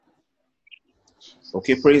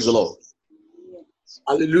Okay, praise the Lord.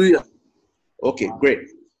 Hallelujah. Okay, great.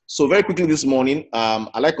 So very quickly this morning,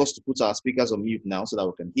 I'd like us to put our speakers on mute now so that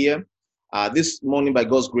we can hear. This morning, by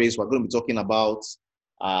God's grace, we're going to be talking about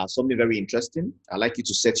something very interesting. I'd like you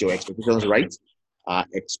to set your expectations right.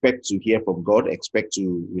 Expect to hear from God. Expect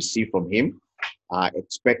to receive from Him.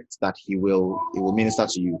 Expect that He will minister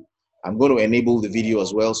to you. I'm going to enable the video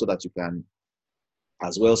as well so that you can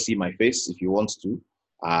as well see my face if you want to,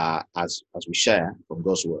 as we share from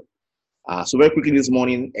God's word. So very quickly this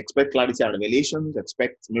morning, expect clarity and revelations,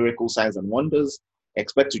 expect miracles, signs and wonders,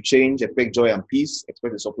 expect to change, expect joy and peace,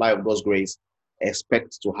 expect the supply of God's grace,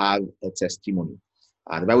 expect to have a testimony.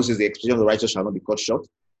 The Bible says the expectation of the righteous shall not be cut short.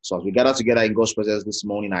 So as we gather together in God's presence this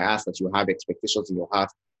morning, I ask that you have expectations in your heart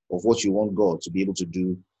of what you want God to be able to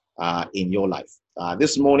do in your life.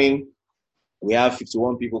 This morning, we have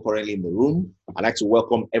 51 people currently in the room. I'd like to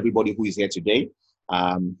welcome everybody who is here today.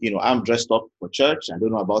 I'm dressed up for church. I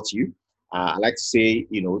don't know about you. I like to say,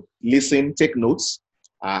 listen, take notes.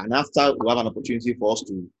 And after we have an opportunity for us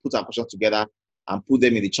to put our questions together and put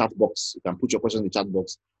them in the chat box. You can put your questions in the chat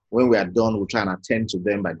box. When we are done, we'll try and attend to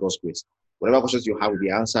them by God's grace. Whatever questions you have will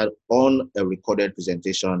be answered on a recorded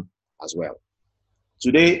presentation as well.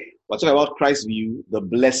 Today, we're talking about Christ's view, the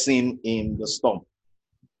blessing in the storm.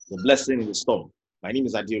 The blessing in the storm. My name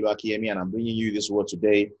is Adeolu Akiyemi, and I'm bringing you this word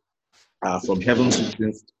today from Heaven's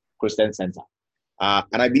Christian Center.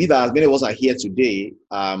 And I believe that as many of us are here today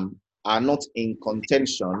are not in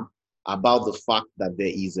contention about the fact that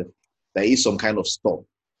there is some kind of storm.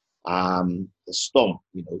 The storm,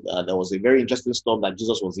 there was a very interesting storm that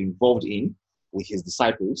Jesus was involved in with his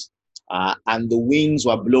disciples, and the winds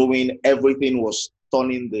were blowing. Everything was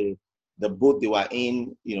turning. The boat they were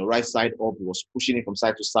in, right side up, was pushing it from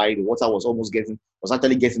side to side. The water was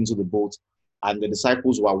actually getting to the boat, and the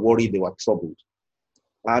disciples were worried. They were troubled.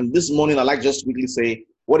 And this morning, I'd like just to quickly say,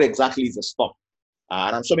 what exactly is a storm?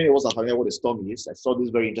 And I'm sure many of us are familiar with what a storm is. I saw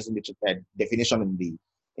this very interesting definition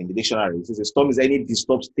in the dictionary. It says a storm is any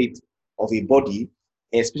disturbed state of a body,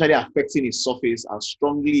 especially affecting its surface and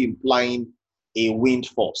strongly implying a wind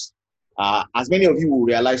force. As many of you will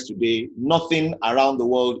realize today, nothing around the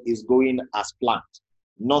world is going as planned.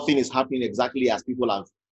 Nothing is happening exactly as people have,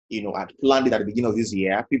 had planned it at the beginning of this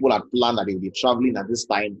year. People had planned that they will be traveling at this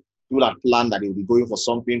time. People had planned that they will be going for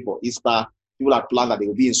something for Easter. People had planned that they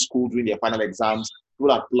will be in school during their final exams.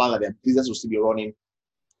 People had planned that their business will still be running.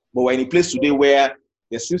 But we're in a place today where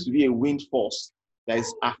there seems to be a wind force that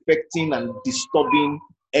is affecting and disturbing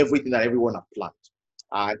everything that everyone had planned.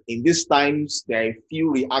 And in these times, there are a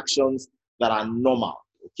few reactions that are normal.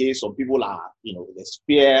 Okay, some people are, there's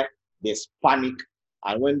fear, there's panic.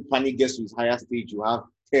 And when panic gets to its higher stage, you have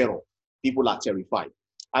terror. People are terrified.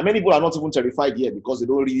 And many people are not even terrified yet because they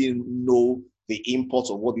don't really know the import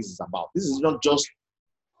of what this is about. This is not just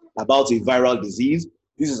about a viral disease.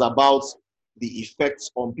 This is about the effects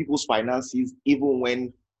on people's finances, even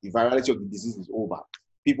when the virality of the disease is over.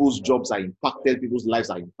 People's jobs are impacted. People's lives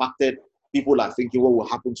are impacted. People are thinking, what will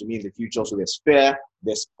happen to me in the future? So there's fear,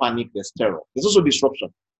 there's panic, there's terror. There's also disruption.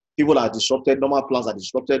 People are disrupted. Normal plans are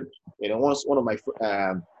disrupted. Once one of my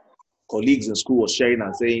colleagues in school was sharing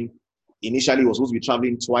and saying, initially he was supposed to be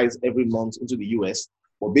traveling twice every month into the US,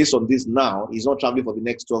 but based on this now, he's not traveling for the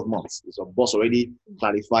next 12 months. His boss already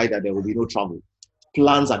clarified that there will be no travel.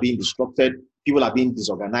 Plans are being disrupted. People are being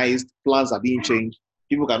disorganized. Plans are being changed.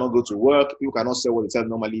 People cannot go to work. People cannot sell what they sell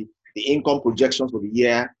normally. The income projections for the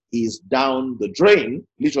year is down the drain,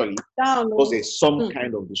 literally, because there's some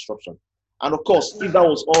kind of disruption. And of course, if that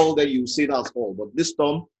was all, then you say that's all. But this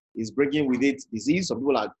storm is bringing with it disease. Some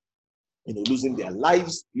people are losing their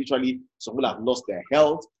lives, literally. Some people have lost their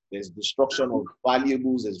health. There's destruction of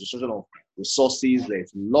valuables. There's destruction of resources.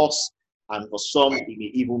 There's loss. And for some, it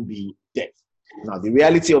may even be death. Now, the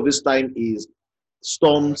reality of this time is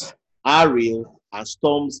storms are real and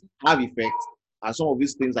storms have effects. And some of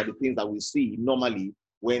these things are the things that we see normally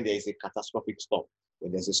when there is a catastrophic storm.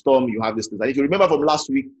 When there's a storm, you have these things. And if you remember from last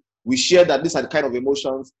week, we shared that these are the kind of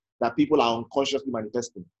emotions that people are unconsciously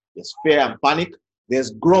manifesting. There's fear and panic.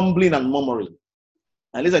 There's grumbling and murmuring.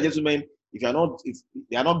 And ladies and gentlemen, if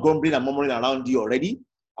they are not grumbling and murmuring around you already,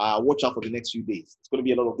 watch out for the next few days. It's going to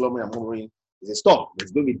be a lot of grumbling and murmuring. There's a storm.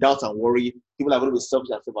 There's going to be doubt and worry. People are going to be selfish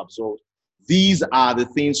and self-absorbed. These are the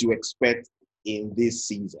things you expect in this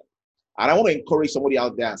season. And I want to encourage somebody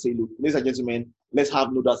out there and say, look, ladies and gentlemen, let's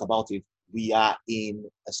have no doubts about it. We are in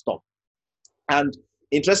a storm. And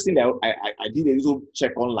interestingly, I did a little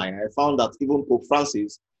check online. I found that even Pope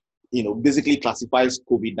Francis, basically classifies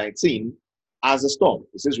COVID-19 as a storm.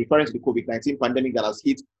 It says referring to the COVID-19 pandemic that has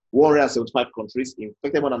hit 175 countries,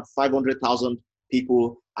 infected more than 500,000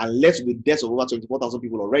 people and led to the deaths of over 24,000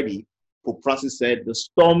 people already, Pope Francis said, the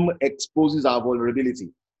storm exposes our vulnerability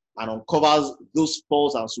and uncovers those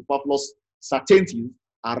false and superfluous certainties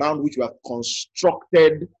around which we have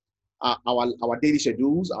constructed our daily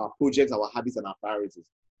schedules, our projects, our habits, and our priorities.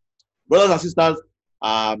 Brothers and sisters,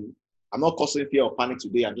 I'm not causing fear or panic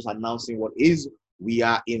today. I'm just announcing what is. We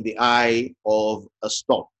are in the eye of a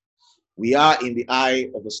storm. We are in the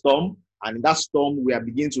eye of a storm. And in that storm, we are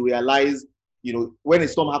beginning to realize, when a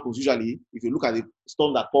storm happens, usually, if you look at the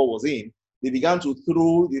storm that Paul was in, they began to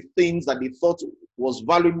throw the things that they thought was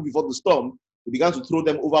valuable before the storm. They began to throw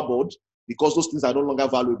them overboard because those things are no longer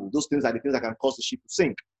valuable. Those things are the things that can cause the ship to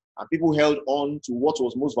sink. And people held on to what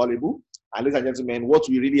was most valuable. And ladies and gentlemen, what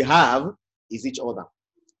we really have is each other.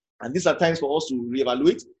 And these are times for us to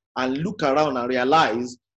reevaluate and look around and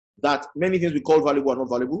realize that many things we call valuable are not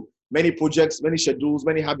valuable. Many projects, many schedules,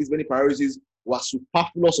 many habits, many priorities were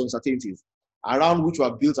superfluous uncertainties around which we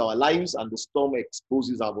have built our lives, and the storm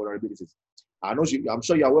exposes our vulnerabilities. I'm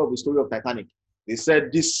sure you're aware of the story of Titanic. They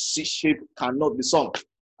said this ship cannot be sunk.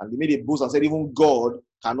 And they made a boast and said, even God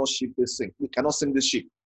cannot sink this thing. We cannot sink this ship.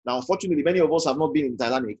 Now, unfortunately, many of us have not been in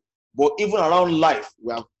Titanic, but even around life,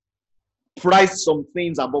 we have priced some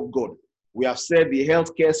things above God. We have said the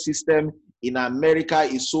healthcare system in America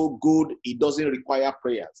is so good, it doesn't require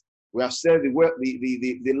prayers. We have said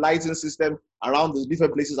the lighting system around the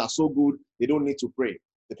different places are so good, they don't need to pray.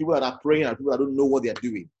 The people that are praying are people that don't know what they are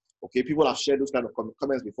doing. Okay, people have shared those kind of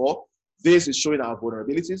comments before. This is showing our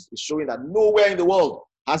vulnerabilities. It's showing that nowhere in the world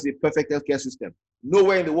has a perfect healthcare system.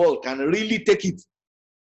 Nowhere in the world can really take it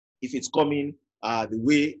if it's coming the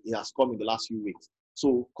way it has come in the last few weeks.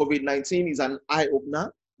 So COVID-19 is an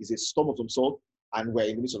eye-opener, is a storm of some sort, and we're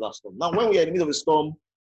in the midst of that storm. Now, when we are in the midst of a storm,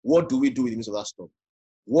 what do we do in the midst of that storm?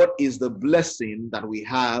 What is the blessing that we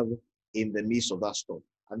have in the midst of that storm?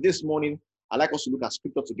 And this morning, I'd like us to look at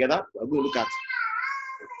scripture together. We're going to look at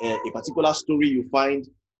a particular story you find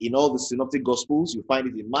in all the synoptic gospels. You find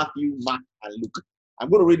it in Matthew, Mark, and Luke. I'm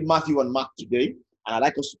going to read Matthew and Mark today, and I'd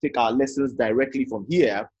like us to take our lessons directly from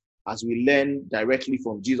here as we learn directly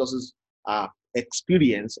from Jesus's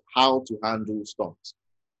experience how to handle storms.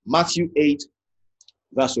 Matthew 8,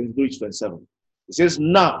 verse 23 to 27. It says,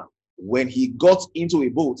 now, when he got into a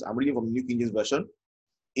boat, I'm reading from the New King James Version,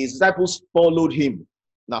 his disciples followed him.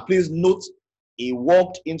 Now, please note, he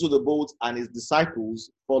walked into the boat and his disciples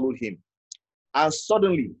followed him. And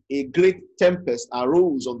suddenly, a great tempest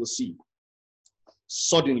arose on the sea.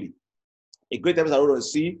 Suddenly, a great tempest arose on the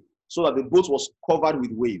sea, so that the boat was covered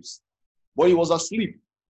with waves. But he was asleep.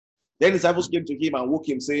 Then his disciples came to him and woke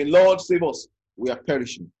him, saying, Lord, save us, we are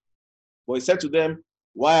perishing. But he said to them,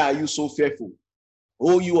 why are you so fearful,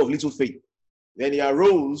 O you of little faith? Then he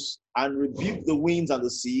arose and rebuked the winds and the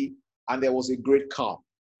sea, and there was a great calm.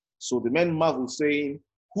 So the men marveled, saying,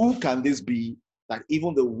 who can this be, that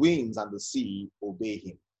even the winds and the sea obey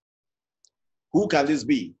him? Who can this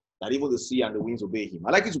be, that even the sea and the winds obey him?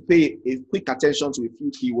 I'd like you to pay a quick attention to a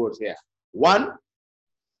few key words here. One,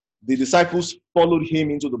 the disciples followed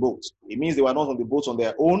him into the boat. It means they were not on the boat on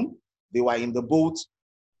their own. They were in the boat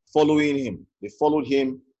following him. They followed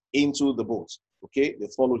him into the boat. Okay, they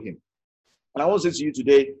followed him. And I want to say to you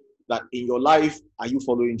today that in your life, are you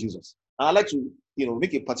following Jesus? And I'd like to,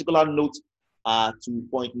 make a particular note to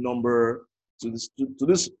point number to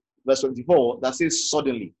this verse 24 that says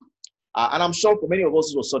suddenly. And I'm sure for many of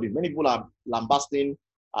us it was sudden. Many people are lambasting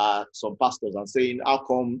some pastors and saying, how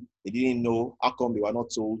come they didn't know? How come they were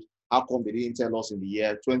not told? How come they didn't tell us in the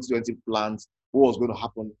year 2020 plans what was going to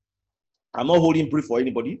happen? I'm not holding brief for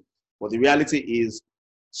anybody, but the reality is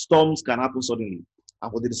storms can happen suddenly.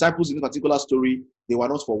 And for the disciples in this particular story, they were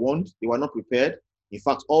not forewarned. They were not prepared. In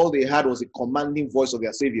fact, all they had was a commanding voice of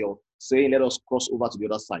their Savior saying, let us cross over to the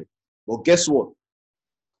other side. But guess what?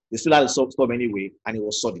 They still had a storm anyway, and it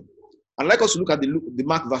was sudden. I'd like us to look at the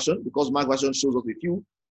Mark version, because Mark version shows us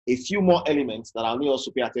a few more elements that I'll need us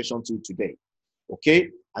to pay attention to today. Okay?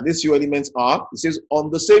 And these few elements are, it says, on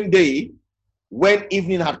the same day, when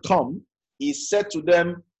evening had come, he said to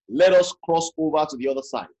them, let us cross over to the other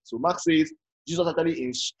side. So Mark says, Jesus actually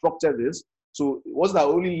instructed this. So it wasn't that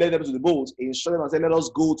only led them to the boat, he instructed them and said, let us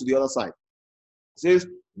go to the other side. It says,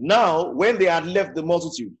 now, when they had left the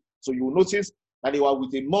multitude, so you will notice that they were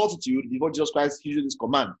with a multitude before Jesus Christ issued this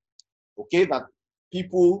command. Okay, that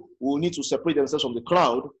people will need to separate themselves from the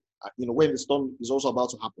crowd, when the storm is also about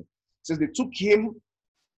to happen. It says they took him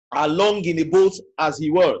along in a boat as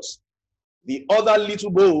he was. The other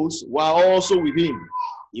little boats were also with him.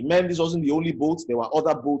 He meant this wasn't the only boat. There were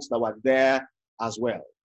other boats that were there as well.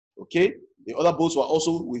 Okay, the other boats were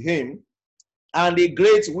also with him. And a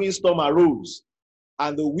great windstorm arose,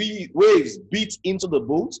 and the waves beat into the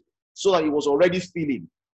boat so that it was already filling.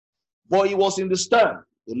 But he was in the stern,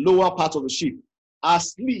 the lower part of the ship,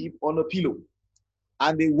 asleep on a pillow.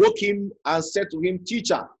 And they woke him and said to him,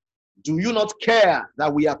 Teacher, do you not care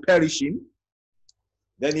that we are perishing?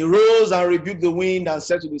 Then he rose and rebuked the wind and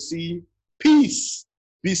said to the sea, Peace,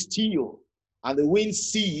 be still. And the wind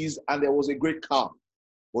ceased, and there was a great calm.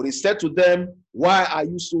 But he said to them, Why are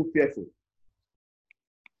you so fearful?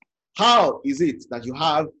 How is it that you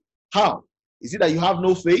have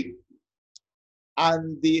no faith?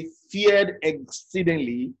 And they feared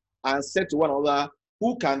exceedingly and said to one another,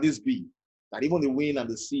 Who can this be, that even the wind and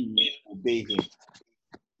the sea obey him?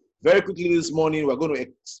 Very quickly this morning, we're going to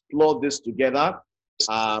explore this together.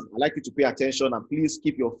 I'd like you to pay attention, and please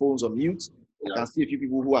keep your phones on mute. I can see a few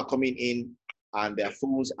people who are coming in and their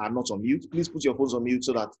phones are not on mute. Please put your phones on mute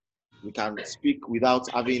so that we can speak without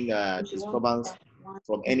having disturbance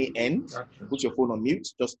from any end. Put your phone on mute.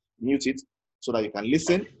 Just mute it so that you can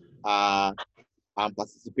listen and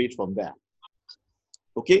participate from there.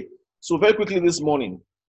 Okay? So very quickly this morning,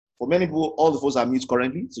 for many people, all the phones are mute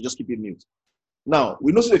currently, so just keep it mute. Now,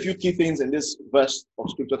 we noticed a few key things in this verse of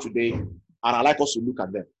scripture today, and I'd like us to look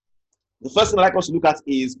at them. The first thing I'd like us to look at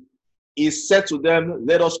is said to them,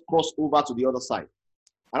 let us cross over to the other side.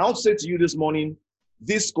 And I want to say to you this morning,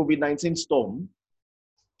 this COVID-19 storm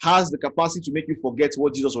has the capacity to make you forget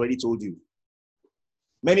what Jesus already told you.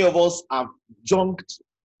 Many of us have junked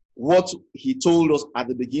what he told us at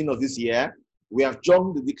the beginning of this year. We have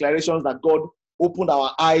junked the declarations that God opened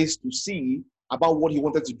our eyes to see about what he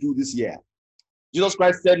wanted to do this year. Jesus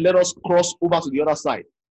Christ said, let us cross over to the other side.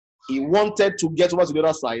 He wanted to get over to the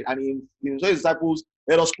other side, and he instructed his disciples,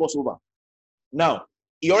 let us cross over. Now,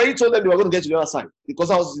 he already told them they were going to get to the other side because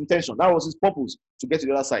that was his intention. That was his purpose, to get to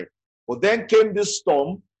the other side. But then came this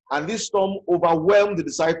storm, and this storm overwhelmed the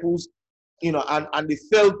disciples, and they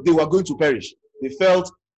felt they were going to perish. They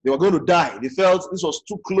felt they were going to die. They felt this was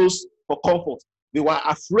too close for comfort. They were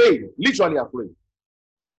afraid, literally afraid.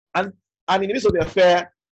 And in the midst of the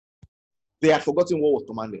affair, they had forgotten what was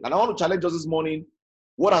commanded. And I want to challenge us this morning.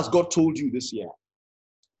 What has God told you this year?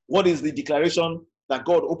 What is the declaration that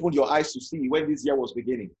God opened your eyes to see when this year was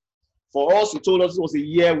beginning? For us, he told us it was a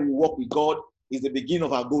year we walk with God. It's the beginning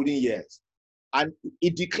of our golden years. And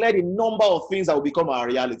it declared a number of things that will become our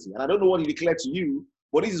reality. And I don't know what he declared to you,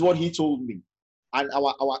 but this is what he told me. And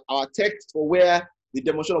our text for where the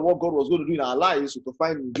demonstration of what God was going to do in our lives, you can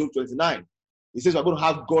find in Job 29. He says we're going to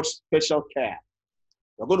have God's special care.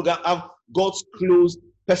 We're going to have God's close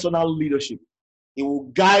personal leadership. He will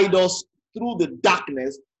guide us through the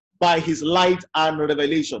darkness by his light and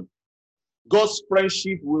revelation. God's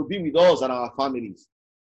friendship will be with us and our families.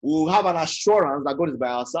 We will have an assurance that God is by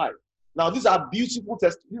our side. Now, these are beautiful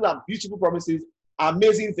promises,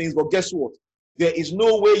 amazing things, but guess what? There is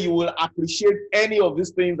no way you will appreciate any of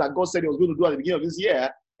these things that God said he was going to do at the beginning of this year,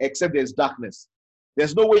 except there's darkness.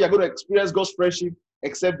 There's no way you're going to experience God's friendship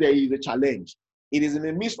except there is a challenge. It is in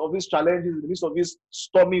the midst of these challenges, in the midst of these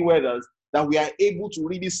stormy weathers, that we are able to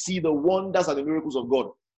really see the wonders and the miracles of God.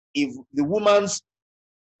 If the woman's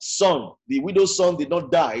son, the widow's son, did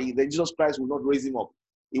not die, then Jesus Christ will not raise him up.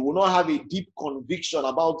 He will not have a deep conviction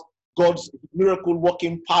about God's miracle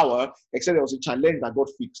working power, except there was a challenge that God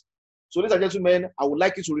fixed. So, ladies and gentlemen, I would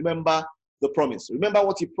like you to remember the promise. Remember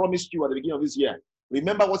what he promised you at the beginning of this year.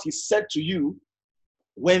 Remember what he said to you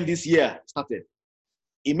when this year started.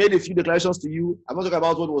 He made a few declarations to you. I'm not talking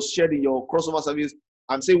about what was shared in your crossover service.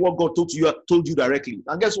 I'm saying what God told you directly.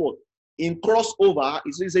 And guess what? In crossover,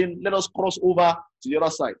 he's saying, let us cross over to the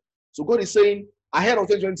other side. So God is saying, ahead of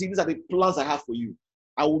 2020, these are the plans I have for you.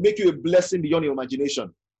 I will make you a blessing beyond your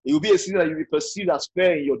imagination. It will be a season that you will be perceived as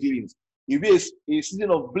fair in your dealings. It will be a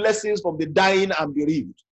season of blessings from the dying and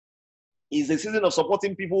bereaved. It's a season of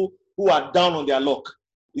supporting people who are down on their luck.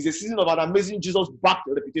 It's a season of an amazing Jesus-backed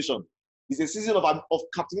reputation. It's a season of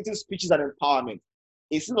captivating speeches and empowerment.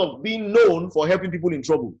 A season of being known for helping people in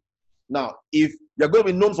trouble. Now, if you're going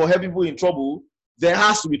to be known for helping people in trouble, there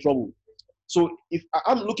has to be trouble. So if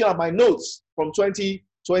I'm looking at my notes from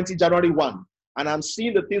 2020, January 1, and I'm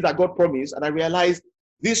seeing the things that God promised, and I realize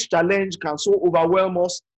this challenge can so overwhelm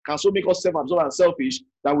us, can so make us self-absorbed and selfish,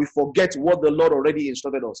 that we forget what the Lord already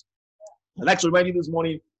instructed us. I'd like to remind you this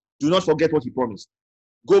morning, do not forget what he promised.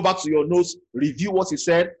 Go back to your notes, review what he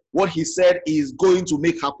said. What he said is going to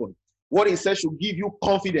make happen. What he said should give you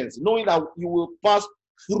confidence, knowing that you will pass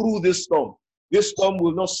through this storm. This storm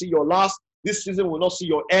will not see your last. This season will not see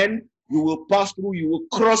your end. You will pass through. You will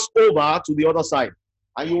cross over to the other side.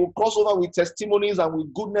 And you will cross over with testimonies and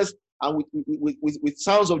with goodness and with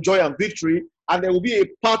sounds of joy and victory. And there will be a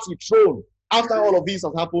party thrown after all of this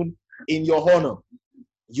has happened in your honor.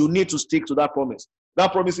 You need to stick to that promise.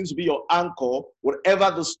 That promise needs to be your anchor.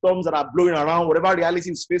 Whatever the storms that are blowing around, whatever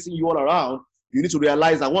reality is facing you all around, you need to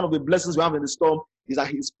realize that one of the blessings we have in the storm is that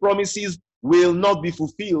his promises will not be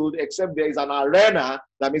fulfilled except there is an arena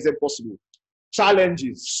that makes it possible.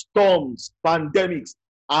 Challenges, storms, pandemics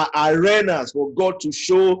are arenas for God to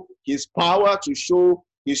show his power, to show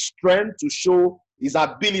his strength, to show his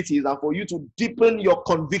abilities, and for you to deepen your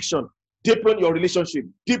conviction, deepen your relationship,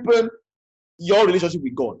 deepen your relationship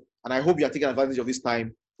with God. And I hope you are taking advantage of this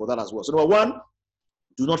time for that as well. So number one,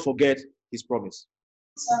 do not forget his promise.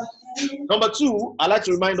 Number two, I like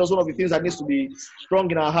to remind us one of the things that needs to be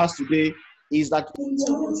strong in our hearts today is that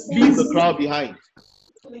leave the crowd behind.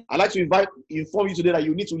 I like to inform you today that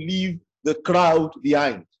you need to leave the crowd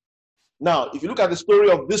behind. Now, if you look at the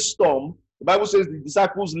story of this storm, the Bible says the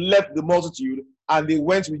disciples left the multitude and they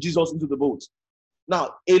went with Jesus into the boat.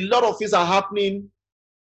 Now, a lot of things are happening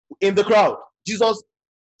in the crowd.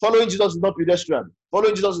 Following Jesus is not pedestrian.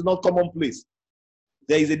 Following Jesus is not commonplace.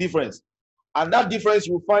 There is a difference. And that difference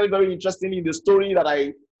you will find very interesting in the story that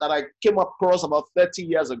I came across about 30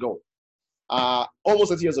 years ago.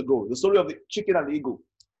 Almost 30 years ago. The story of the chicken and the eagle.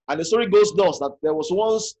 And the story goes thus, that there was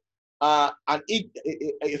once a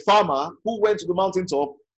farmer who went to the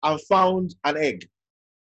mountaintop and found an egg.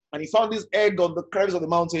 And he found this egg on the crevice of the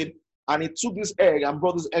mountain, and he took this egg and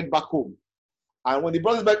brought this egg back home. And when he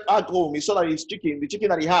brought it back home, he saw that the chicken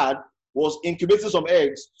that he had was incubating some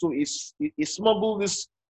eggs. So he smuggled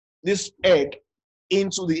this egg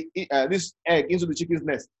into the chicken's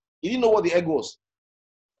nest. He didn't know what the egg was.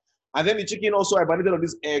 And then the chicken also hibernated on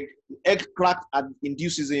this egg. The egg cracked in due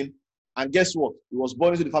season. And guess what? It was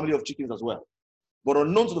born into the family of chickens as well. But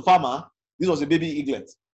unknown to the farmer, this was a baby eaglet.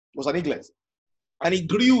 It was an eaglet. And he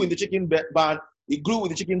grew in the chicken barn. He grew with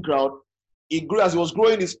the chicken crowd. He grew as he was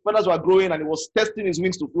growing, his feathers were growing, and he was testing his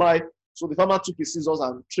wings to fly. So the farmer took his scissors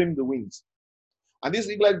and trimmed the wings. And this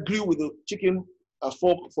eaglet grew with the chicken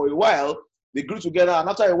fork for a while. They grew together, and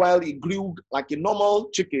after a while, he grew like a normal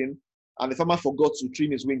chicken, and the farmer forgot to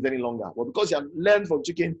trim his wings any longer. But because he had learned from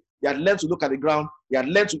chicken, he had learned to look at the ground, he had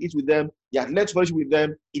learned to eat with them, he had learned to fellowship with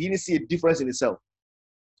them, he didn't see a difference in himself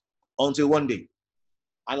until one day.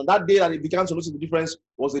 And on that day that he began to notice the difference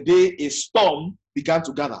was the day a storm began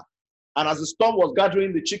to gather. And as the storm was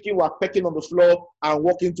gathering, the chicken were pecking on the floor and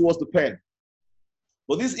walking towards the pen.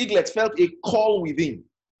 But this eaglet felt a call within.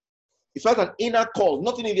 He felt an inner call.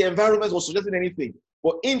 Nothing in the environment was suggesting anything.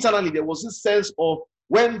 But internally, there was this sense of,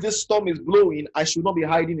 when this storm is blowing, I should not be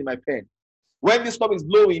hiding in my pen. When this storm is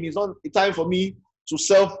blowing, it's not a time for me to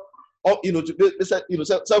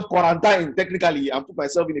self-quarantine technically and put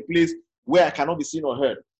myself in a place where I cannot be seen or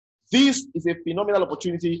heard. This is a phenomenal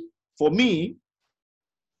opportunity for me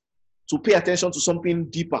to pay attention to something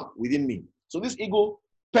deeper within me. So this eagle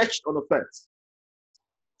perched on the fence.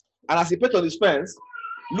 And as he perched on his fence,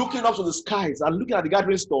 looking up to the skies and looking at the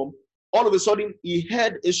gathering storm, all of a sudden he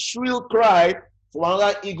heard a shrill cry from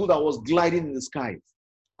another eagle that was gliding in the skies.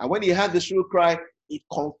 And when he heard the shrill cry, it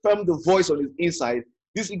confirmed the voice on his inside.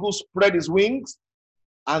 This eagle spread his wings,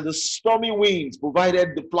 and the stormy winds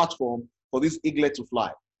provided the platform for this eaglet to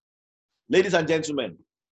fly. Ladies and gentlemen,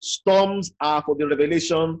 storms are for the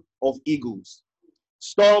revelation of eagles.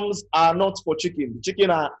 Storms are not for chicken. The chicken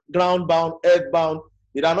are ground-bound, earth-bound.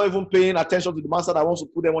 They are not even paying attention to the master that wants to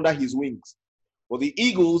put them under his wings. But the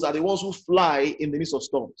eagles are the ones who fly in the midst of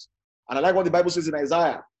storms. And I like what the Bible says in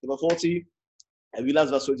Isaiah, chapter 40, and we last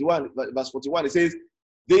verse 41. It says,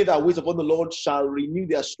 "They that wait upon the Lord shall renew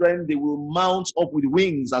their strength. They will mount up with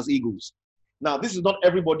wings as eagles." Now, this is not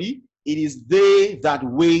everybody. It is they that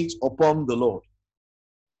wait upon the Lord.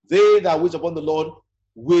 They that wait upon the Lord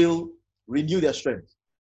will renew their strength.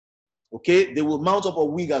 Okay? They will mount up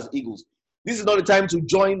on wings as eagles. This is not the time to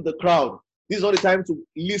join the crowd. This is not the time to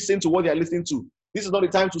listen to what they are listening to. This is not the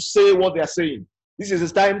time to say what they are saying. This is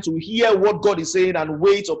the time to hear what God is saying and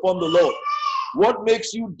wait upon the Lord. What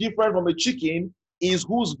makes you different from a chicken is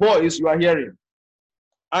whose voice you are hearing.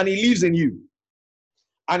 And he lives in you.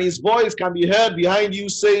 And his voice can be heard behind you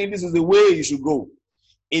saying, this is the way you should go.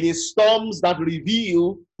 It is storms that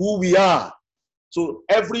reveal who we are. So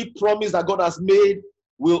every promise that God has made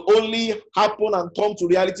will only happen and come to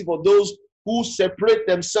reality for those who separate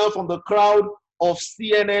themselves from the crowd of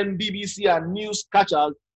CNN, BBC, and news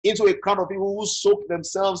catchers into a crowd of people who soak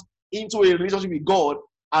themselves into a relationship with God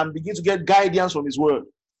and begin to get guidance from his word.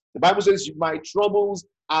 The Bible says, my troubles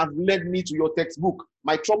have led me to your textbook.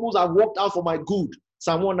 My troubles have worked out for my good.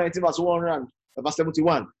 Psalm 119, verse 100, verse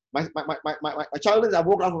 71. My challenges have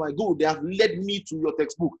worked out for my good. They have led me to your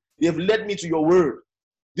textbook. They have led me to your word.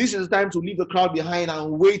 This is the time to leave the crowd behind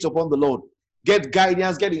and wait upon the Lord. Get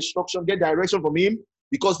guidance, get instruction, get direction from him,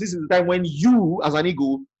 because this is the time when you, as an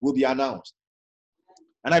eagle, will be announced.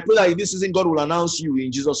 And I pray that in this season, God will announce you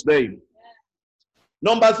in Jesus' name.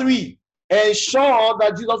 Number 3, ensure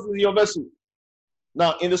that Jesus is your vessel.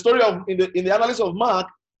 Now, in the story of in the analysis of Mark,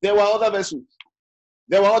 there were other vessels.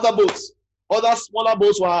 There were other boats. Other smaller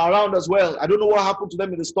boats were around as well. I don't know what happened to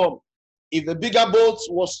them in the storm. If the bigger boat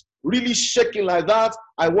was really shaking like that,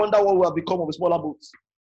 I wonder what will have become of the smaller boats.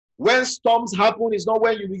 When storms happen, it's not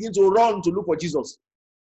when you begin to run to look for Jesus.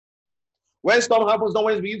 When storm happens, it's not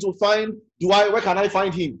when you begin to find, where can I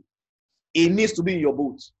find him? He needs to be in your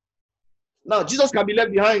boat. Now, Jesus can be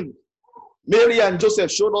left behind. Mary and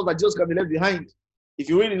Joseph showed us that Jesus can be left behind. If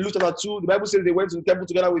you read in Luke chapter 2, the Bible says they went to the temple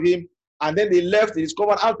together with him, and then they left. They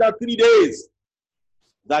discovered after 3 days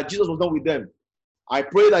that Jesus was not with them. I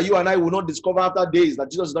pray that you and I will not discover after days that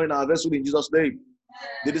Jesus is not in our vessel in Jesus' name.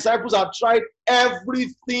 The disciples have tried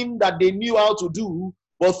everything that they knew how to do,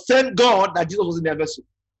 but thank God that Jesus was in their vessel.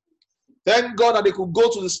 Thank God that they could go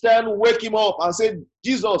to the stern, wake him up, and say,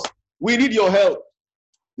 Jesus, we need your help.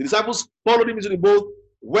 The disciples followed him into the boat,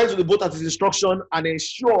 went to the boat at his instruction, and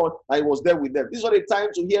ensured that he was there with them. This is not a time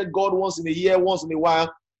to hear God once in a year, once in a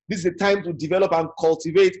while. This is a time to develop and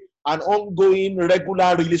cultivate an ongoing,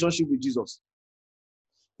 regular relationship with Jesus.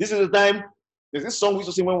 This is the time. There's this song we used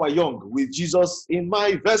to sing when we were young. With Jesus in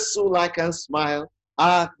my vessel, I can smile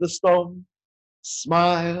at the storm.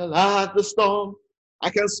 Smile at the storm. I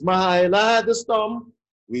can smile at the storm.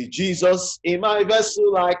 With Jesus in my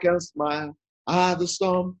vessel, I can smile at the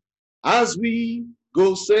storm. As we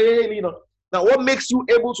go sailing on. Now, what makes you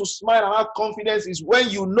able to smile and have confidence is when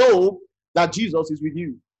you know that Jesus is with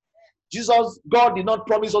you. God did not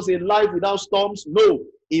promise us a life without storms. No,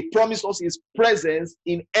 he promised us his presence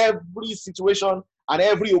in every situation and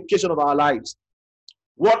every occasion of our lives.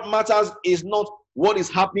 What matters is not what is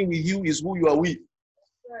happening with you, is who you are with.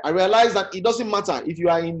 I realize that it doesn't matter if you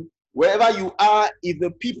are in wherever you are, if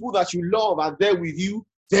the people that you love are there with you,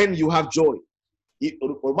 then you have joy.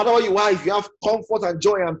 No matter where you are, if you have comfort and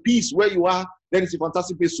joy and peace where you are, then it's a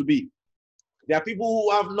fantastic place to be. There are people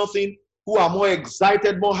who have nothing, who are more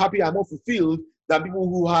excited, more happy, and more fulfilled than people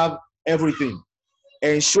who have everything.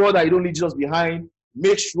 Ensure that you don't leave Jesus behind.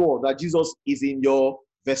 Make sure that Jesus is in your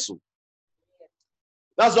vessel.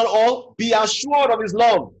 That's not all. Be assured of his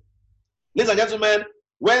love. Ladies and gentlemen,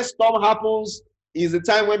 when storm happens, is the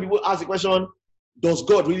time when people ask the question, does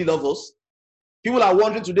God really love us? People are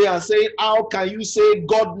wondering today and saying, how can you say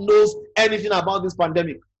God knows anything about this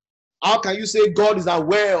pandemic? How can you say God is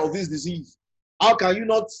aware of this disease? How can you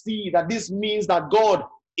not see that this means that God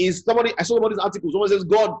is somebody? I saw somebody's article. Someone says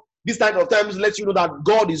God, this type of times lets you know that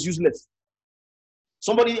God is useless.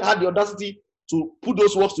 Somebody had the audacity to put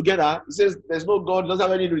those words together. He says there's no God, doesn't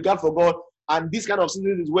have any regard for God. And this kind of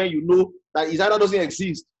season is when you know that he either doesn't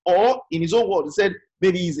exist, or in his own word, he said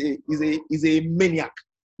maybe he's a maniac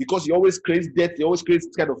because he always creates death, he always creates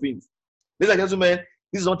this kind of things. Ladies and gentlemen,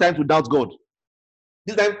 this is not time to doubt God.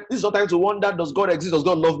 This is not time to wonder, does God exist? Does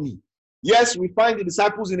God love me? Yes, we find the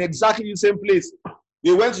disciples in exactly the same place.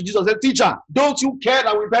 They went to Jesus and said, Teacher, don't you care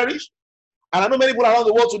that we perish? And I know many people around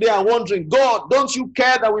the world today are wondering, God, don't you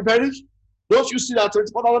care that we perish? Don't you see that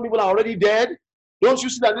 24,000 people are already dead? Don't you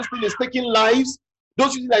see that this thing is taking lives?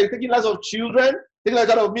 Don't you see that it's taking lives of children, taking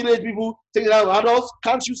lives out of middle-aged people, taking lives of adults?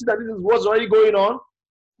 Can't you see that this is what's already going on?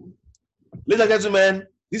 Ladies and gentlemen,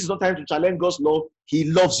 this is not time to challenge God's love. He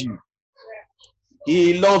loves you.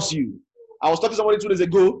 He loves you. I was talking to somebody 2 days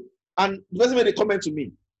ago, and the person made a comment to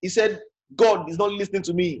me. He said, God is not listening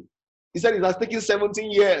to me. He said it has taken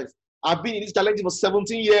 17 years. I've been in this challenge for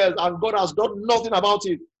 17 years, and God has done nothing about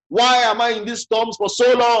it. Why am I in these storms for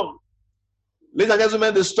so long? Ladies and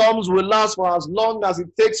gentlemen, the storms will last for as long as it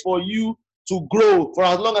takes for you to grow, for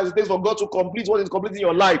as long as it takes for God to complete what is complete in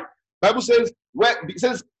your life. The Bible says,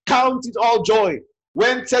 count it all joy.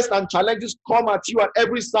 When tests and challenges come at you at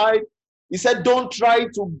every side, he said, don't try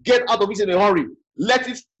to get out of it in a hurry. Let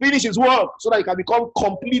it finish its work so that you can become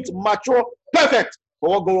complete, mature, perfect for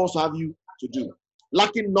what God wants to have you to do.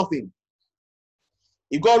 Lacking nothing.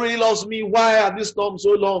 If God really loves me, why are these storms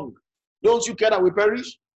so long? Don't you care that we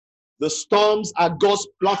perish? The storms are God's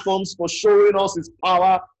platforms for showing us his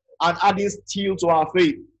power and adding steel to our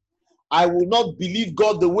faith. I will not believe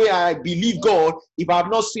God the way I believe God if I have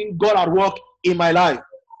not seen God at work in my life.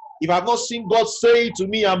 If I have not seen God say it to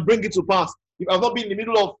me and bring it to pass. If I have not been in the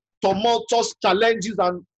middle of tumultuous challenges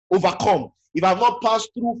and overcome. If I have not passed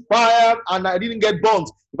through fire and I didn't get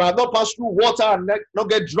burnt. If I have not passed through water and not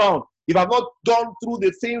get drowned. If I have not gone through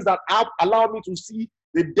the things that have allowed me to see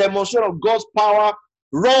the demonstration of God's power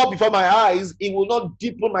raw before my eyes, it will not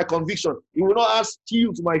deepen my conviction. It will not add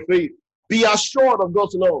steel to my faith. Be assured of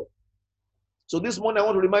God's love. So this morning I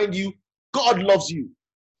want to remind you, God loves you.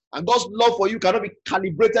 And God's love for you cannot be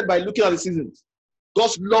calibrated by looking at the seasons.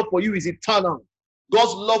 God's love for you is eternal.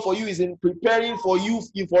 God's love for you is in preparing for you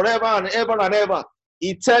in forever and ever and ever.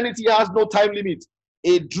 Eternity has no time limit.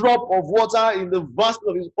 A drop of water in the vastness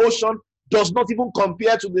of his ocean does not even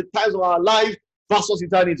compare to the times of our life versus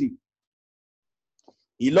eternity.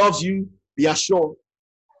 He loves you, be assured.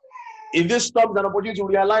 In this storm, an opportunity to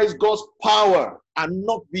realize God's power and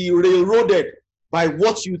not be railroaded by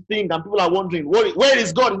what you think. And people are wondering, where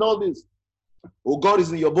is God in all this? Oh, God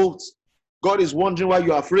is in your boat. God is wondering why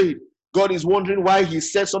you are afraid. God is wondering why he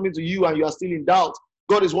said something to you and you are still in doubt.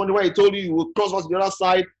 God is wondering why he told you you will cross to the other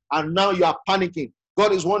side and now you are panicking.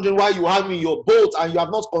 God is wondering why you have him in your boat and you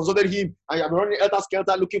have not consulted him and you have been running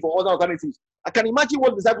helter-skelter looking for other alternatives. I can imagine what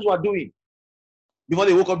the disciples were doing before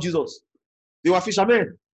they woke up Jesus. They were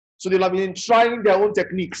fishermen. So they have been trying their own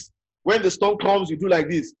techniques. When the storm comes, you do like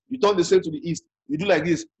this. You turn the sail to the east. You do like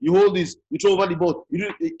this. You hold this. You throw over the boat.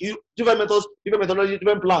 You do different methods, different methodology,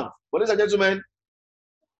 different plans. But ladies and gentlemen,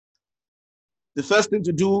 the first thing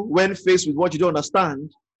to do when faced with what you don't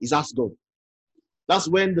understand is ask God. That's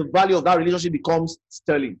when the value of that relationship becomes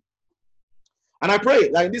sterling. And I pray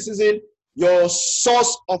that in this season, your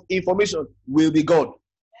source of information will be God.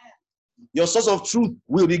 Your source of truth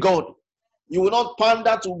will be God. You will not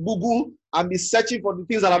pander to Google and be searching for the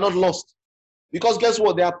things that are not lost. Because guess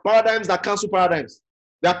what? There are paradigms that cancel paradigms.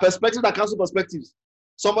 There are perspectives that cancel perspectives.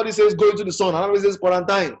 Somebody says go into the sun. Another says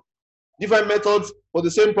quarantine. Different methods for the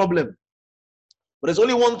same problem. But there's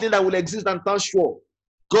only one thing that will exist and stand sure.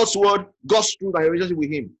 God's word, God's truth, and your relationship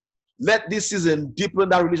with him. Let this season deepen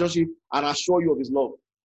that relationship and assure you of his love.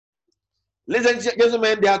 Ladies and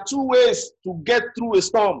gentlemen, there are two ways to get through a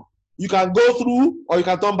storm. You can go through or you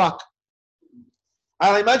can turn back.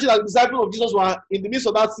 And I imagine that the disciples of Jesus were in the midst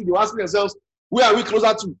of that sea. They were asking themselves, where are we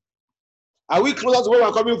closer to? Are we closer to where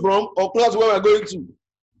we're coming from or closer to where we're going to?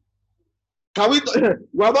 Can we?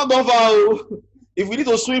 We are not gone far. If we need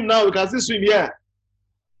to swim now, we can still swim here.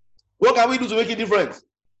 What can we do to make it different?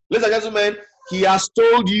 Ladies and gentlemen, he has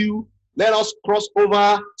told you, let us cross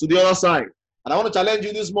over to the other side. And I want to challenge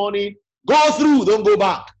you this morning, go through, don't go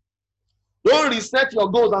back. Don't reset your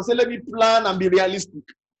goals and say, let me plan and be realistic.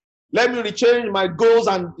 Let me rechange my goals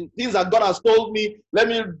and the things that God has told me. Let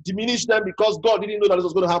me diminish them because God didn't know that this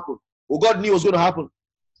was going to happen. Or God knew it was going to happen.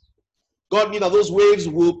 God knew that those waves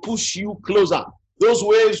will push you closer. Those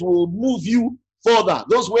waves will move you further.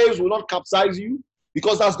 Those waves will not capsize you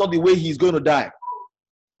because that's not the way he's going to die.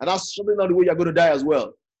 And that's certainly not the way you're going to die as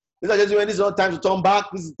well. Ladies and gentlemen, this is not time to turn back.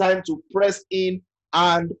 This is time to press in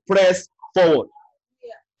and press forward.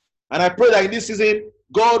 Yeah. And I pray that in this season,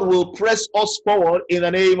 God will press us forward in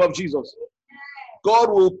the name of Jesus.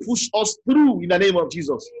 God will push us through in the name of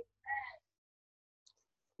Jesus.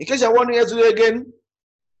 In case you're wondering today again,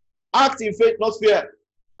 act in faith, not fear.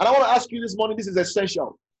 And I want to ask you this morning, this is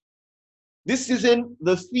essential. This season,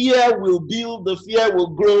 the fear will build, the fear will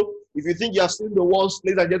grow. If you think you have seen the worst,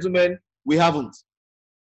 ladies and gentlemen, we haven't.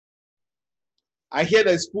 I hear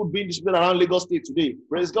there's food being distributed around Lagos State today.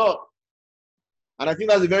 Praise God. And I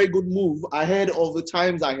think that's a very good move ahead of the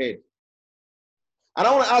times ahead. And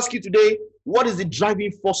I want to ask you today, what is the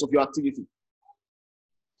driving force of your activity?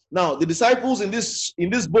 Now, the disciples in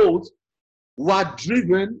this boat were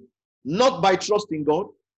driven not by trusting God,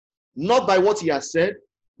 not by what he has said,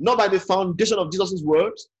 not by the foundation of Jesus'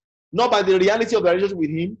 words, not by the reality of their relationship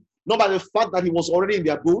with him, not by the fact that he was already in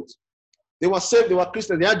their boat. They were saved, they were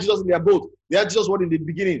Christians, they had Jesus in their boat. They had Jesus' word in the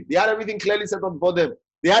beginning. They had everything clearly set up before them.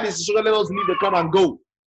 They had his instruction, let us leave the crowd and go.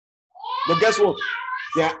 But guess what?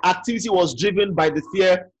 Their activity was driven by the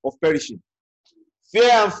fear of perishing. Fear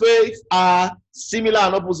and faith are similar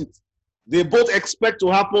and opposite. They both expect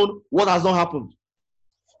to happen what has not happened.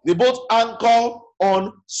 They both anchor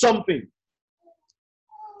on something.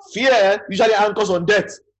 Fear usually anchors on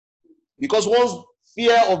death. Because once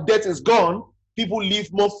fear of death is gone, people live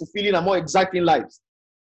more fulfilling and more exciting lives.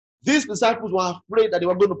 These disciples were afraid that they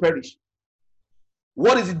were going to perish.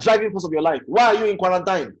 What is the driving force of your life? Why are you in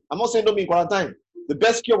quarantine? I'm not saying don't be in quarantine. The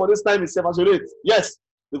best cure for this time is self-isolate. Yes,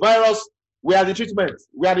 the virus, we are the treatment,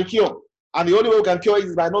 we are the cure. And the only way we can cure it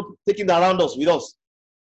is by not taking it around us, with us.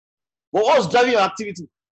 But what's driving your activity?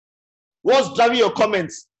 What's driving your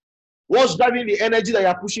comments? What's driving the energy that you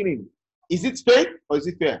are pushing in? Is it faith or is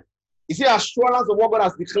it fear? Is it assurance of what God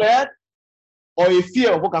has declared or a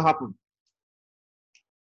fear of what can happen?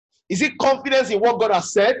 Is it confidence in what God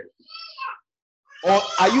has said? Or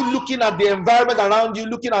are you looking at the environment around you,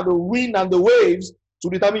 looking at the wind and the waves to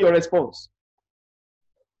determine your response?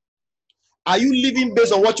 Are you living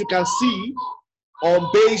based on what you can see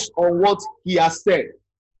or based on what he has said?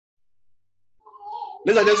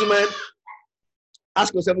 Ladies and gentlemen,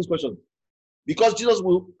 ask yourself this question. Because Jesus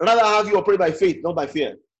will rather have you operate by faith, not by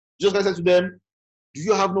fear. Jesus Christ said to them, do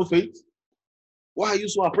you have no faith? Why are you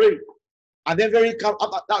so afraid? And then very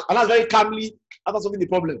calmly, after solving the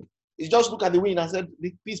problem, he just looked at the wind and said,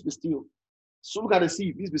 peace be still. So look at the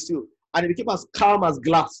sea, peace be still. And it became as calm as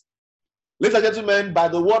glass. Ladies and gentlemen, by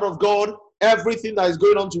the word of God, everything that is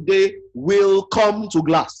going on today will come to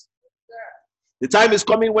glass. The time is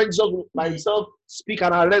coming when Jesus will by himself speak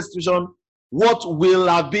and arrest situation. What will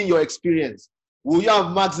have been your experience? Will you have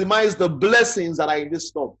maximized the blessings that are in this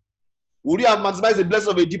storm? Will you have maximized the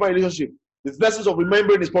blessings of a deeper relationship? The blessings of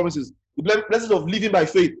remembering his promises? The blessings of living by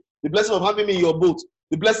faith? The blessings of having me in your boat?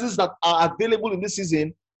 The blessings that are available in this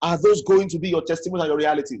season, are those going to be your testimony and your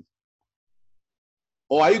reality?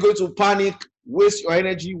 Or are you going to panic, waste your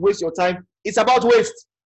energy, waste your time? It's about waste.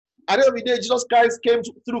 At the end of the day, Jesus Christ came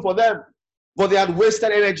through for them, but they had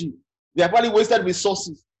wasted energy. They have probably wasted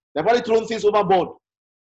resources. They have probably thrown things overboard.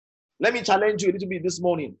 Let me challenge you a little bit this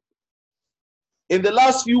morning. In the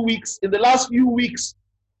last few weeks,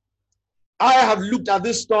 I have looked at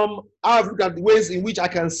this storm. I have looked at the ways in which I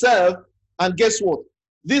can serve. And guess what?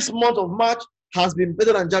 This month of March has been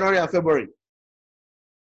better than January and February.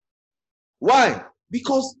 Why?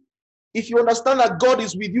 Because if you understand that God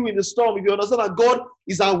is with you in the storm, if you understand that God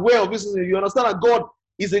is aware of this, if you understand that God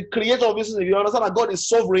is the creator of this, if you understand that God is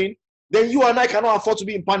sovereign, then you and I cannot afford to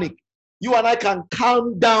be in panic. You and I can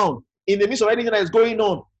calm down in the midst of anything that is going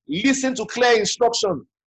on. Listen to clear instruction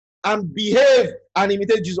and behave and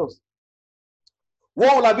imitate Jesus.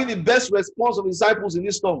 What will have been the best response of the disciples in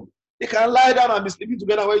this storm? They can lie down and be sleeping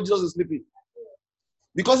together while Jesus is sleeping.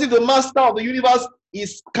 Because if the master of the universe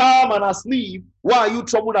is calm and asleep, why are you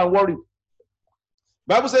troubled and worried?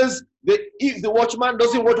 The Bible says that if the watchman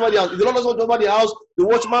doesn't watch over the house, if the Lord doesn't watch over the house, the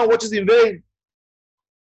watchman watches in vain.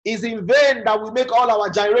 It's in vain that we make all our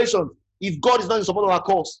gyrations if God is not in support of our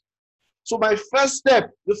cause. So my first step,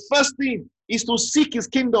 the first thing is to seek his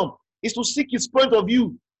kingdom, is to seek his point of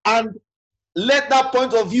view, and let that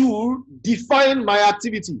point of view define my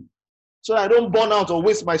activity so that I don't burn out or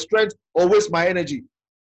waste my strength or waste my energy.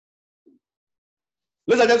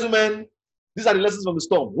 Ladies and gentlemen, these are the lessons from the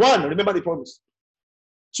storm. 1, remember the promise.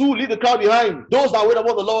 2, leave the crowd behind. Those that wait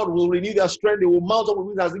upon the Lord will renew their strength. They will mount up with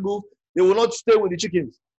wings as eagles. They will not stay with the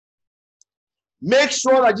chickens. Make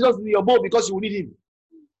sure that Jesus is in your boat because you will need him.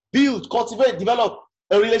 Build, cultivate, develop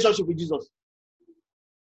a relationship with Jesus.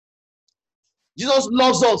 Jesus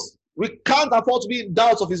loves us. We can't afford to be in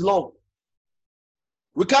doubt of his love.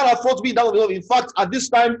 We can't afford to be in doubt of his love. In fact, at this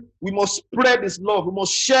time, we must spread his love. We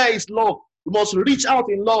must share his love. We must reach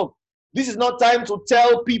out in love. This is not time to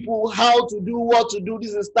tell people how to do, what to do.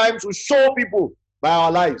 This is time to show people by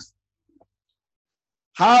our lives.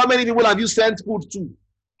 How many people have you sent food to?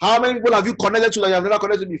 How many people have you connected to that you have never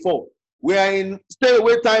connected before? We are in stay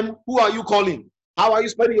away time. Who are you calling? How are you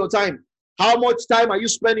spending your time? How much time are you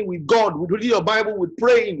spending with God, with reading your Bible, with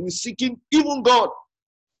praying, with seeking even God?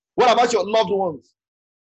 What about your loved ones?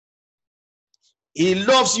 He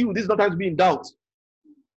loves you. This is not time to be in doubt.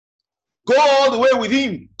 Go all the way with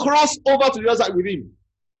him. Cross over to the other side with him.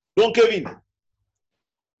 Don't cave in.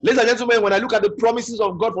 Ladies and gentlemen, when I look at the promises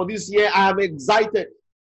of God for this year, I am excited.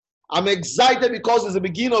 I'm excited because it's the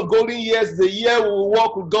beginning of golden years, the year we will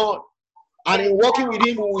walk with God. And in walking with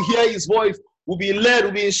him, we will hear his voice, we'll be led,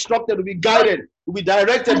 we'll be instructed, we'll be guided, we'll be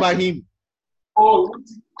directed by him.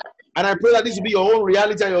 And I pray that this will be your own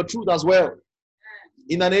reality and your truth as well.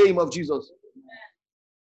 In the name of Jesus.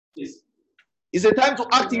 It's a time to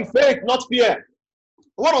act in faith, not fear.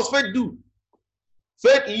 What does faith do?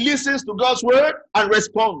 Faith listens to God's word and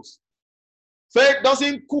responds. Faith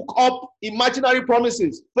doesn't cook up imaginary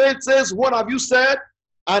promises. Faith says, what have you said?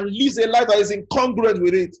 And lives a life that is incongruent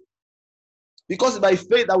with it. Because it's by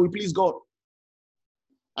faith that we please God.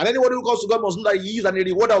 And anyone who comes to God must know that he is and a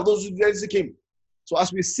rewarder of those who seek him. So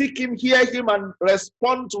as we seek him, hear him, and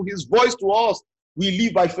respond to his voice to us, we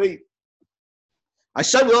live by faith. I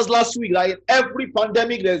shared with us last week that in every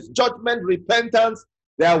pandemic, there's judgment, repentance,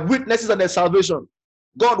 there are witnesses, and there's salvation.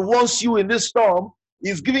 God wants you in this storm.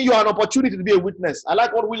 He's giving you an opportunity to be a witness. I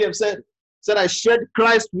like what William said. He said, I shared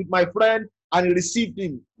Christ with my friend and he received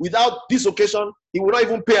him. Without this occasion, he will not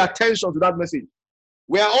even pay attention to that message.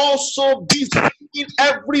 We are all so busy in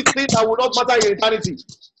everything that will not matter in eternity.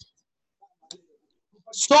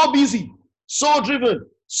 So busy, so driven,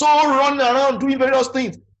 so running around doing various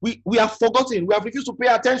things. We have forgotten. We have refused to pay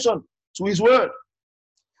attention to his word.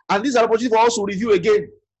 And this is an opportunity for us to review again.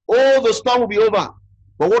 Oh, the storm will be over.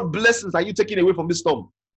 But what blessings are you taking away from this storm?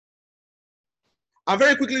 And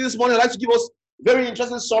very quickly this morning, I'd like to give us a very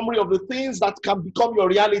interesting summary of the things that can become your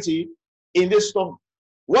reality in this storm.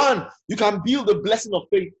 One, you can build the blessing of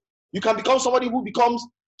faith. You can become somebody who becomes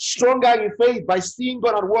stronger in faith by seeing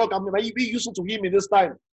God at work and may be useful to him in this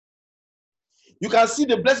time. You can see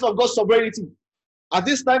the blessing of God's sovereignty. At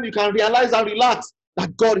this time, you can realize and relax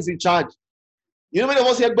that God is in charge. You know, many of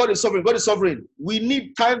us hear God is sovereign. God is sovereign. We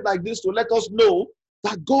need times like this to let us know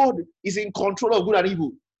that God is in control of good and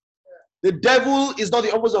evil. The devil is not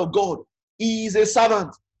the opposite of God. He is a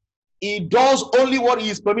servant. He does only what he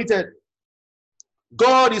is permitted.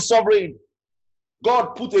 God is sovereign.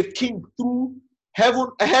 God put a king through heaven,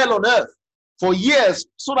 hell on earth for years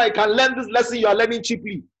so that you can learn this lesson you are learning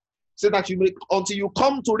cheaply. So that you may, until you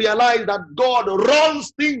come to realize that God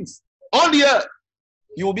runs things on the earth,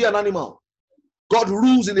 you will be an animal. God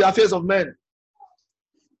rules in the affairs of men.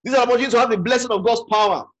 These are opportunities to have the blessing of God's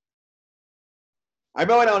power. I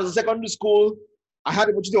remember when I was in secondary school, I had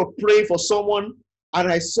the opportunity of praying for someone and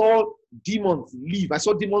I saw demons leave. I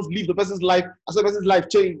saw demons leave the person's life. I saw the person's life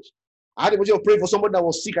change. I had the opportunity of praying for someone that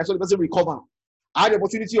was sick. I saw the person recover. I had the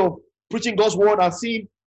opportunity of preaching God's word and seeing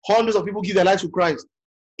hundreds of people give their lives to Christ.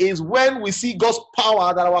 Is when we see God's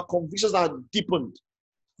power that our convictions are deepened.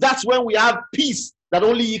 That's when we have peace that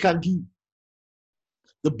only He can give.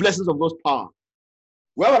 The blessings of God's power.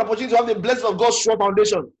 We have an opportunity to have the blessings of God's sure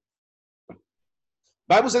foundation.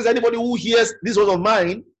 Bible says anybody who hears these words of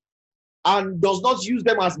mine and does not use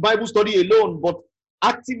them as Bible study alone, but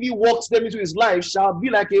actively works them into his life shall be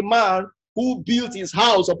like a man who built his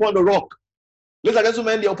house upon the rock. Ladies and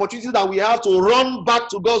gentlemen, the opportunities that we have to run back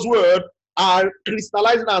to God's word are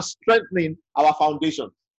crystallizing and strengthening our foundation.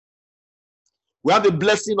 We have the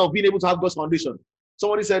blessing of being able to have God's foundation.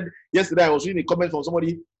 Somebody said yesterday, I was reading a comment from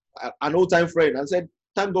somebody, an old-time friend, and said,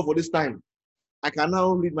 thank God for this time. I can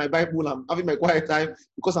now read my Bible. I'm having my quiet time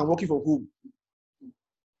because I'm working from home.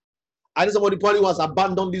 I know somebody probably was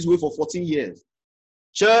abandoned this way for 14 years.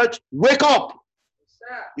 Church, wake up.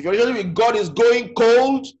 If your relationship with God is going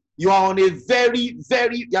cold, you are on a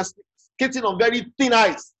you're skating on very thin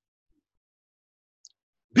ice.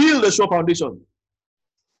 Build a sure foundation.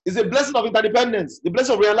 It's a blessing of interdependence. The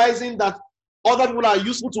blessing of realizing that other people are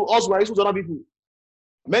useful to us, we are useful to other people.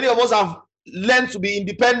 Many of us have learned to be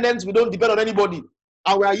independent. We don't depend on anybody.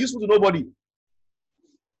 And we are useful to nobody.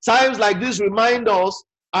 Times like this remind us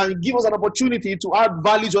and give us an opportunity to add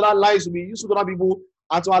value to our lives, to be useful to other people,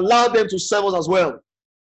 and to allow them to serve us as well.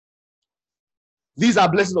 These are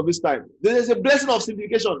blessings of this time. There is a blessing of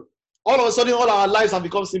simplification. All of a sudden, all our lives have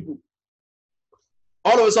become simple.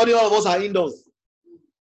 All of a sudden, all of us are indoors.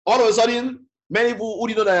 All of a sudden, many people who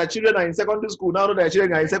didn't know that their children are in secondary school now know that their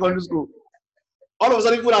children are in secondary school. All of a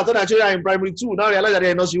sudden, people that thought their children are in primary 2 now realize that they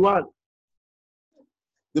are in nursery 1.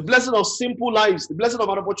 The blessing of simple lives, the blessing of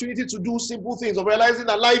an opportunity to do simple things, of realizing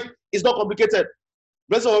that life is not complicated. The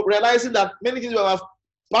blessing of realizing that many things we have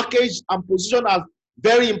packaged and positioned as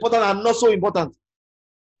very important and not so important.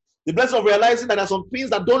 The blessing of realizing that there are some things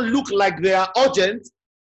that don't look like they are urgent,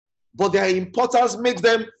 but their importance makes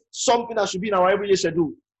them something that should be in our everyday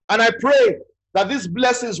schedule. And I pray that these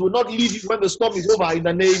blessings will not leave you when the storm is over in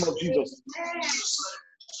the name of Jesus.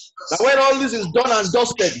 That when all this is done and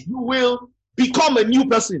dusted, you will become a new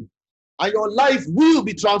person. And your life will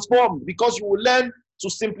be transformed because you will learn to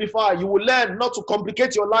simplify. You will learn not to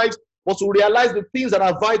complicate your lives, but to realize the things that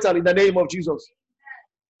are vital in the name of Jesus.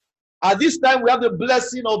 At this time, we have the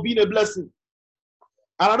blessing of being a blessing.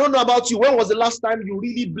 And I don't know about you. When was the last time you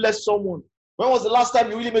really blessed someone? When was the last time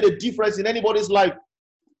you really made a difference in anybody's life?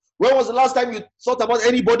 When was the last time you thought about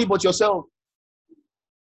anybody but yourself?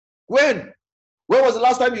 When? When was the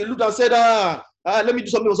last time you looked and said, let me do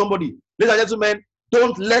something for somebody? Ladies and gentlemen,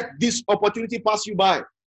 don't let this opportunity pass you by.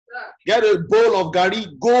 Get a bowl of gari,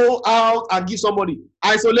 go out and give somebody.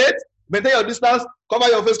 Isolate, maintain your distance, cover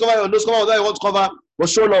your face, cover your nose, cover whatever you want to cover, but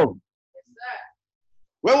show love.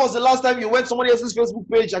 When was the last time you went to somebody else's Facebook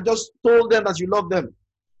page and just told them that you love them?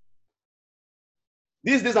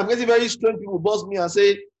 These days, I'm getting very strange people buzz me and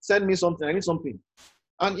say, send me something, I need something.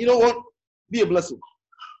 And you know what? Be a blessing.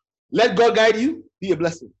 Let God guide you, be a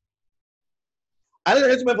blessing. And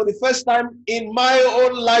ladies and gentlemen, for the first time in my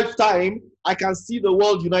own lifetime, I can see the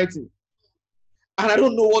world uniting. And I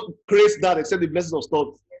don't know what creates that except the blessings of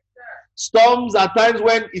storms. Storms are times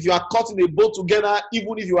when if you are caught in a boat together,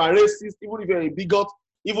 even if you are racist, even if you are a bigot,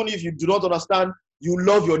 even if you do not understand, you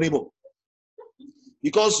love your neighbor.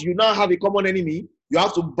 Because you now have a common enemy, you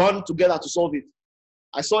have to band together to solve it.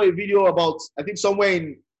 I saw a video about, I think somewhere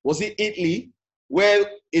in, was it Italy, where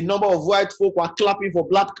a number of white folk were clapping for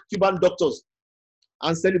black Cuban doctors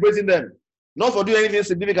and celebrating them. Not for doing anything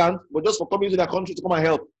significant, but just for coming to their country to come and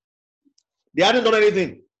help. They hadn't done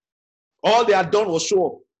anything. All they had done was show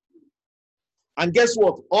up. And guess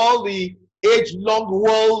what? All the age-long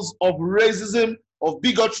walls of racism, of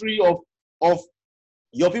bigotry, of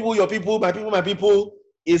your people, my people,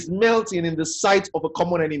 is melting in the sight of a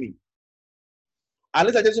common enemy. And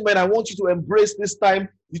ladies and gentlemen, I want you to embrace this time,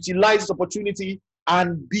 utilize this opportunity,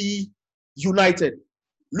 and be united.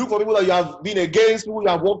 Look for people that you have been against, people you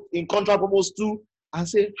have worked in contract purpose to, and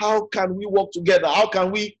say, how can we work together? How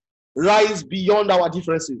can we rise beyond our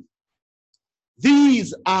differences?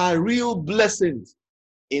 These are real blessings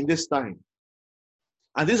in this time.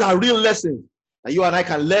 And these are real lessons that you and I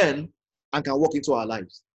can learn and can walk into our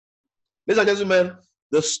lives. Ladies and gentlemen,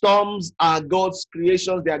 the storms are God's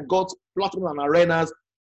creations. They are God's platforms and arenas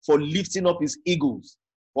for lifting up his eagles,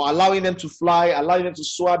 for allowing them to fly, allowing them to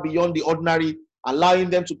soar beyond the ordinary, allowing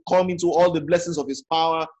them to come into all the blessings of his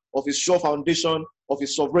power, of his sure foundation, of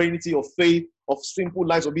his sovereignty, of faith, of simple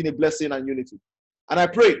lives, of being a blessing and unity. And I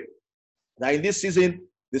pray that in this season,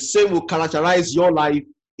 the same will characterize your life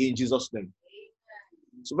in Jesus' name.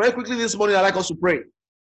 So very quickly this morning, I'd like us to pray.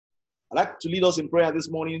 I'd like to lead us in prayer this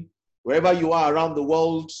morning. Wherever you are around the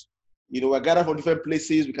world, we're gathered from different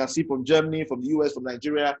places. We can see from Germany, from the US, from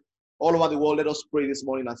Nigeria, all over the world. Let us pray this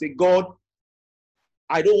morning and say, God,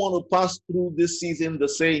 I don't want to pass through this season the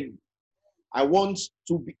same. I want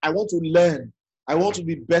to learn. I want to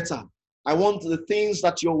be better. I want the things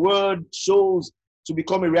that your word shows to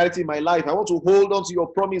become a reality in my life. I want to hold on to your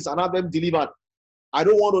promise and have them delivered. I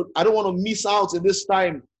don't want to miss out in this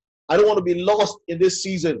time. I don't want to be lost in this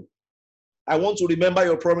season. I want to remember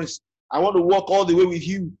your promise. I want to walk all the way with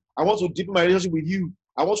you. I want to deepen my relationship with you.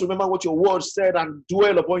 I want to remember what your word said and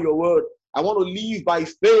dwell upon your word. I want to live by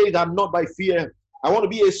faith and not by fear. I want to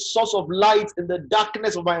be a source of light in the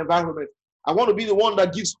darkness of my environment. I want to be the one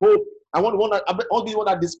that gives hope. I want to be the one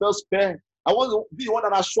that dispels fear. I want to be the one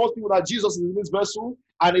that assures people that Jesus is in this vessel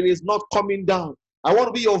and it is not coming down. I want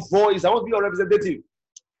to be your voice. I want to be your representative.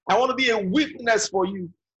 I want to be a witness for you.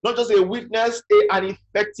 Not just a witness, an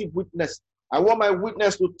effective witness. I want my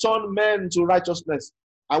witness to turn men to righteousness.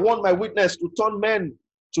 I want my witness to turn men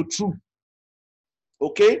to truth.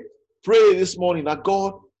 Okay? Pray this morning that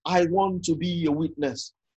God, I want to be a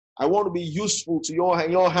witness. I want to be useful to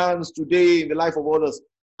your hands today in the life of others.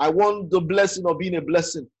 I want the blessing of being a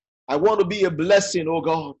blessing. I want to be a blessing, oh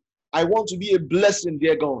God. I want to be a blessing,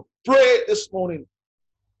 dear God. Pray this morning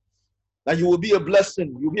that you will be a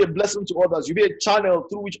blessing. You'll be a blessing to others. You'll be a channel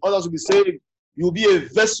through which others will be saved. You'll be a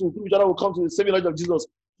vessel through which others will come to the saving knowledge of Jesus.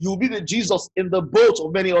 You'll be the Jesus in the boat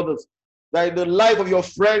of many others. That in the life of your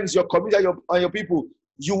friends, your community, and your people,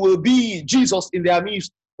 you will be Jesus in their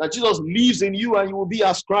midst. That Jesus lives in you and you will be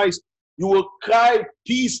as Christ. You will cry,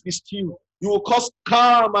 peace be still. You will cause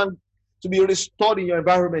calm and to be restored in your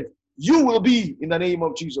environment. You will be in the name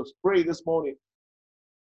of Jesus. Pray this morning.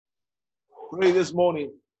 Pray this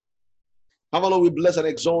morning. Have Lord, we bless and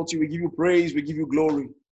exalt you. We give you praise. We give you glory.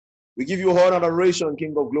 We give you honor and adoration,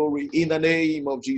 King of glory, in the name of Jesus.